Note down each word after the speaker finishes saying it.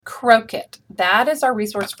Croak.it. That is our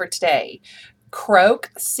resource for today.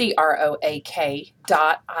 Croak, Croak.it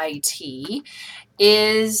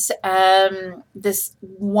is this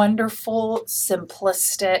wonderful,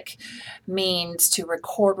 simplistic means to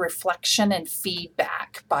record reflection and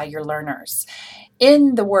feedback by your learners.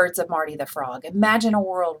 In the words of Marty the Frog, imagine a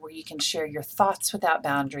world where you can share your thoughts without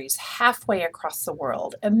boundaries halfway across the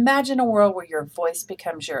world. Imagine a world where your voice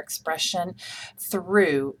becomes your expression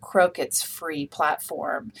through Croak.it's free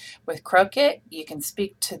platform. With Croak.it, you can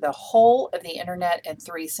speak to the whole of the internet in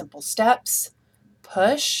 3 simple steps: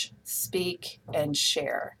 push, speak, and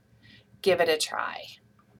share. Give it a try.